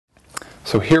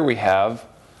So here we have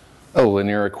a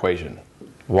linear equation.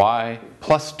 Y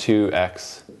plus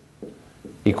 2x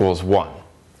equals 1.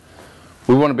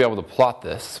 We want to be able to plot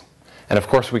this. And of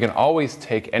course, we can always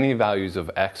take any values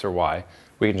of x or y.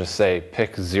 We can just say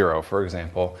pick 0, for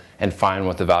example, and find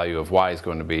what the value of y is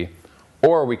going to be.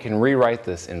 Or we can rewrite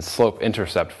this in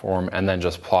slope-intercept form and then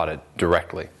just plot it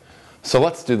directly. So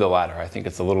let's do the latter. I think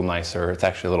it's a little nicer. It's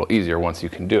actually a little easier once you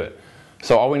can do it.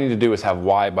 So all we need to do is have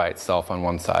y by itself on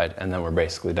one side, and then we're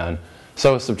basically done.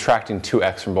 So subtracting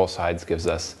 2x from both sides gives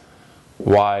us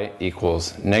y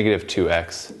equals negative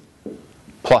 2x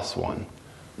plus 1.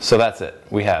 So that's it.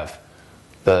 We have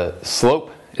the slope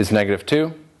is negative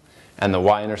 2, and the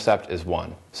y-intercept is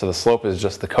 1. So the slope is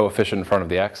just the coefficient in front of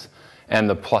the x, and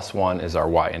the plus 1 is our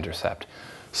y-intercept.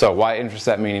 So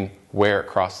y-intercept meaning where it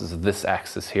crosses this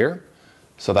axis here.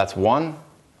 So that's 1.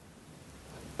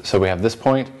 So we have this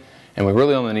point, and we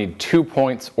really only need 2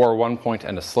 points or 1 point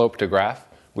and a slope to graph.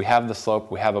 We have the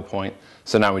slope, we have a point,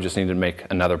 so now we just need to make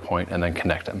another point and then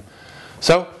connect them.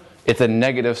 So it's a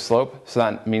negative slope, so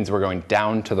that means we're going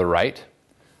down to the right.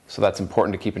 So that's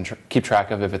important to keep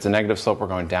track of. If it's a negative slope, we're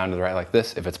going down to the right like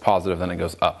this. If it's positive, then it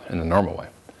goes up in the normal way.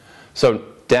 So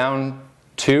down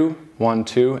 2, 1,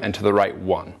 2, and to the right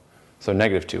 1. So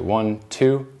negative 2, 1,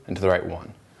 2, and to the right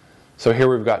 1. So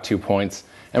here we've got 2 points,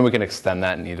 and we can extend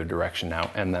that in either direction now,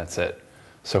 and that's it.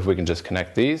 So if we can just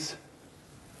connect these,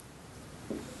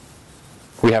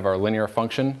 we have our linear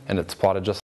function, and it's plotted just